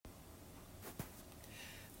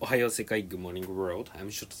Ohayo Sekai, good morning world. I'm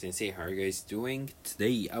Shoto Sensei. How are you guys doing?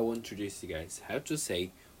 Today I will introduce you guys how to say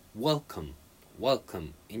welcome.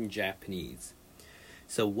 Welcome in Japanese.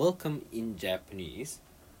 So welcome in Japanese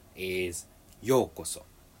is yokoso.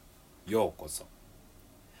 Yokoso.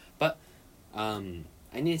 But I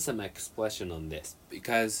need some explanation on this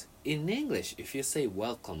because in English, if you say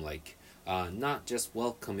welcome, like not just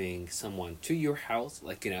welcoming someone to your house,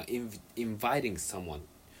 like inviting someone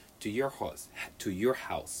to your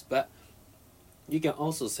house, but you can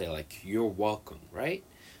also say like you're welcome, right?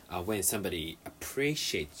 When somebody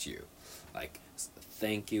appreciates you, like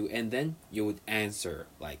thank you, and then you would answer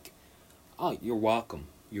like, oh, you're welcome.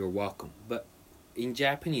 But in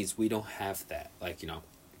Japanese, we don't have that. Like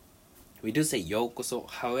we do say yokoso.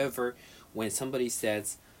 However, when somebody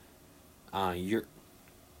says, you're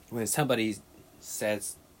when somebody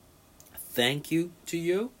says thank you to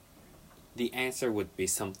you, the answer would be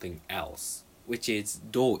something else, which is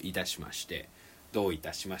どういたしまして。どうい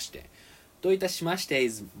たしまして。どういたしまして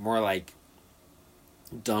is more like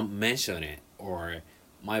don't mention it or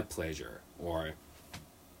my pleasure or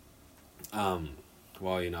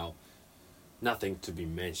well, nothing to be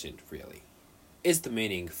mentioned really. Is the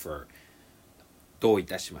meaning for どうい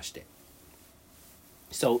たしまして.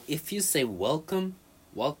 So if you say welcome,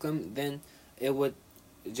 then it would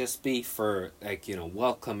just be for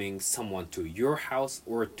welcoming someone to your house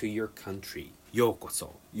or to your country.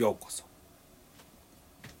 Yokoso.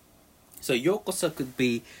 So yokoso could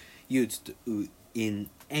be used in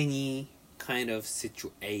any kind of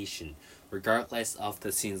situation, regardless of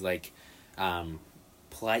the scenes like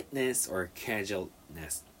politeness or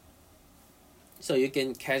casualness. So you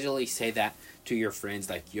can casually say that to your friends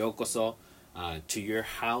like yokoso to your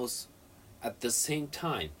house. At the same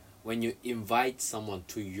time, when you invite someone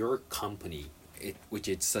to your company, which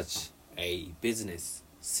is such a business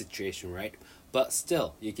situation, right? But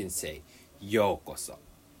still, you can say yokoso.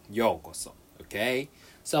 Okay?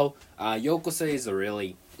 So, yokoso is a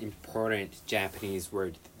really important Japanese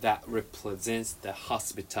word that represents the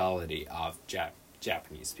hospitality of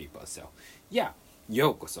Japanese people. So, yeah,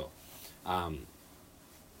 yokoso.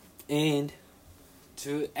 And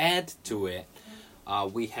to add to it,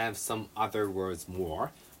 we have some other words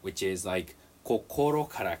more, which is like 心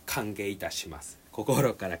から歓迎いたします。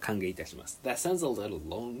心から歓迎いたします。That sounds a little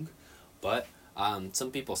long, but some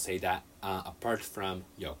people say that apart from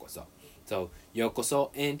yokoso. So yokoso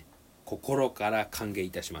and 心から歓迎い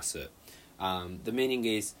たします。The meaning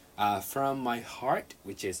is from my heart,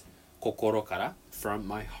 which is 心から from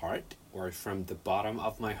my heart or from the bottom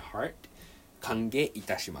of my heart 歓迎い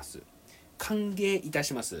たします。歓迎いた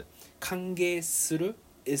します。歓迎する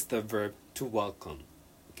is the verb to welcome.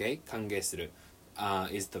 Okay? 歓迎する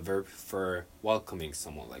is the verb for welcoming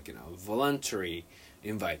someone, like voluntarily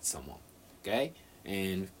invite someone. Okay?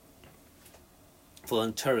 And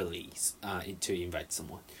voluntarily to invite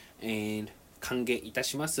someone. And 歓迎いた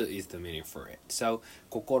します is the meaning for it. So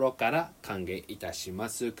心から歓迎いたしま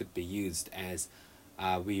す could be used as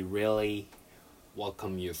we really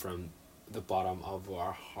welcome you from the bottom of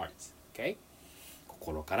our hearts. Okay?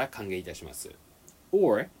 心から歓迎いたします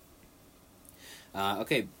Or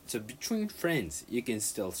okay, so between friends you can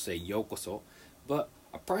still say yokoso, but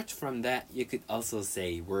apart from that you could also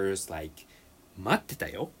say words like 待ってた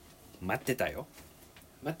よ待ってたよ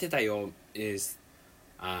待ってたよ is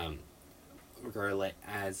regarded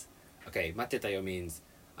as okay, 待ってたよ means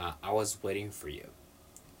I was waiting for you.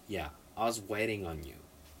 Yeah, I was waiting on you.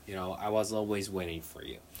 I was always waiting for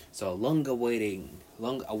you. So long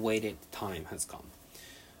awaited time has come.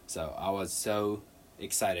 So I was so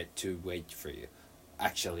excited to wait for you.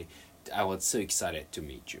 Actually, I was so excited to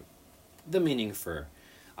meet you. The meaning for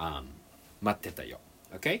待ってたよ.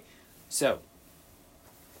 Okay? So,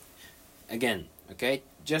 again, okay,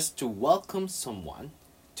 just to welcome someone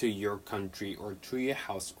to your country or to your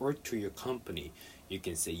house or to your company, you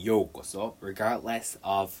can say yokoso regardless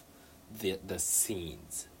of the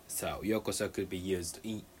scenes. So yokoso could be used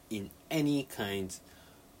in any kind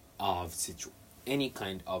of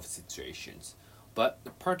situations. But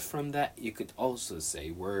apart from that, you could also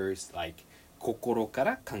say words like 心か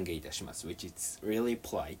ら歓迎いたします which is really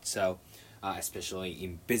polite. So especially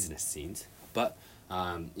in business scenes. But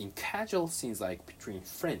in casual scenes like between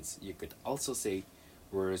friends, you could also say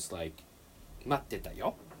words like 待ってた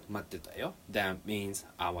よ That means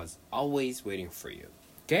I was always waiting for you.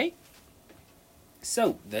 Okay?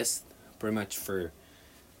 So that's pretty much for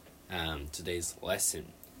today's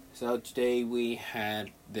lesson. So today we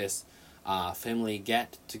had this family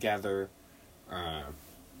get together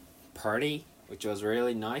party, which was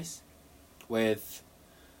really nice with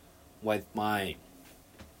my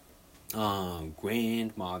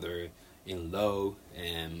grandmother-in-law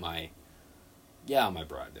and my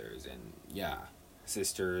brothers and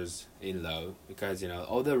sisters-in-law, because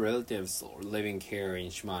all the relatives living here in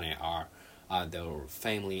Shimane are the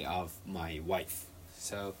family of my wife.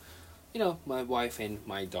 So my wife and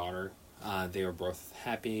my daughter, they were both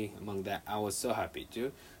happy. Among that, I was so happy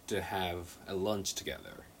to have a lunch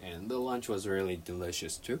together, and the lunch was really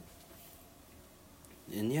delicious too.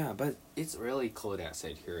 And but it's really cold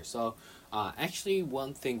outside here. So actually,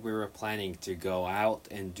 one thing we were planning to go out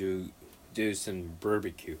and do some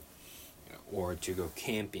barbecue or to go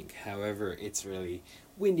camping. However, it's really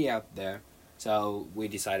windy out there, so we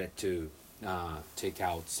decided to take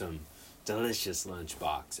out some delicious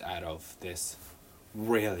lunchbox out of this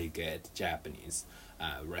really good Japanese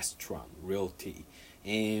restaurant, Real Tea,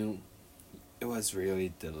 and it was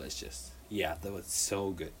really delicious. Yeah, that was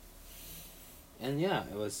so good. And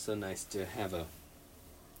it was so nice to have a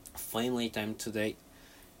family time today.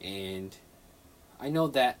 And I know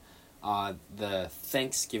that the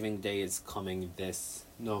Thanksgiving Day is coming this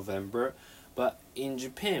November, but in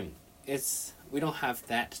Japan, we don't have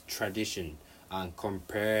that tradition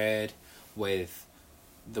compared with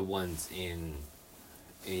the ones in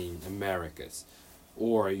Americas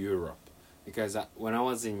or Europe. Because when I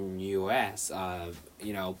was in US,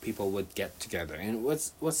 people would get together, and it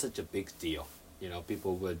was such a big deal.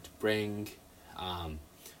 People would bring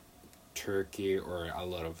turkey or a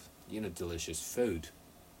lot of delicious food.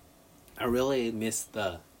 I really miss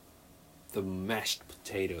the mashed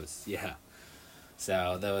potatoes. Yeah,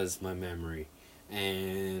 so that was my memory,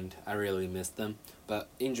 and I really miss them. But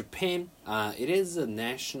in Japan, it is a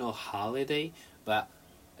national holiday, but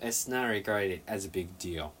it's not regarded as a big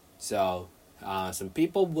deal. So some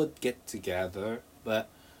people would get together, but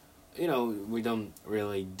we don't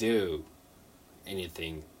really do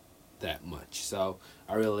anything that much. So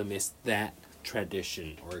I really miss that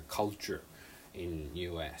tradition or culture in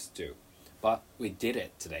US too. But we did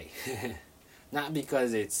it today. Not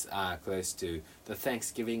because it's close to the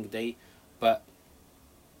Thanksgiving Day, but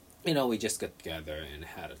we just got together and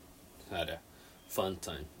had a fun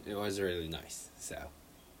time. It was really nice. So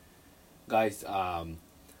guys, I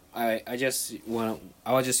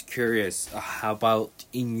was just curious, how about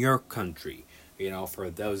in your country? For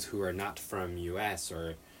those who are not from US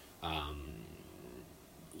or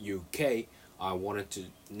UK, I wanted to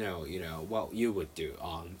know, what you would do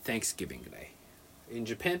on Thanksgiving Day. In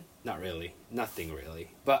Japan, not really, nothing really,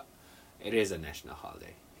 but it is a national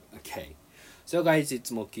holiday. Okay. So guys, い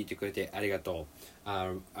つも聞いてくれてありがとう。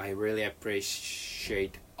I really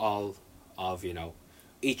appreciate all of,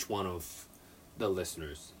 each one of the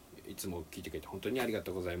listeners. いつも聞いてくれて本当にありが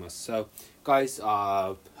とうございます。So, guys,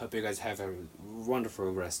 hope you guys have a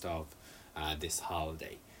wonderful rest of this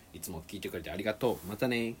holiday. いつも聞いてくれてありがとう。また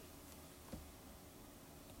ね。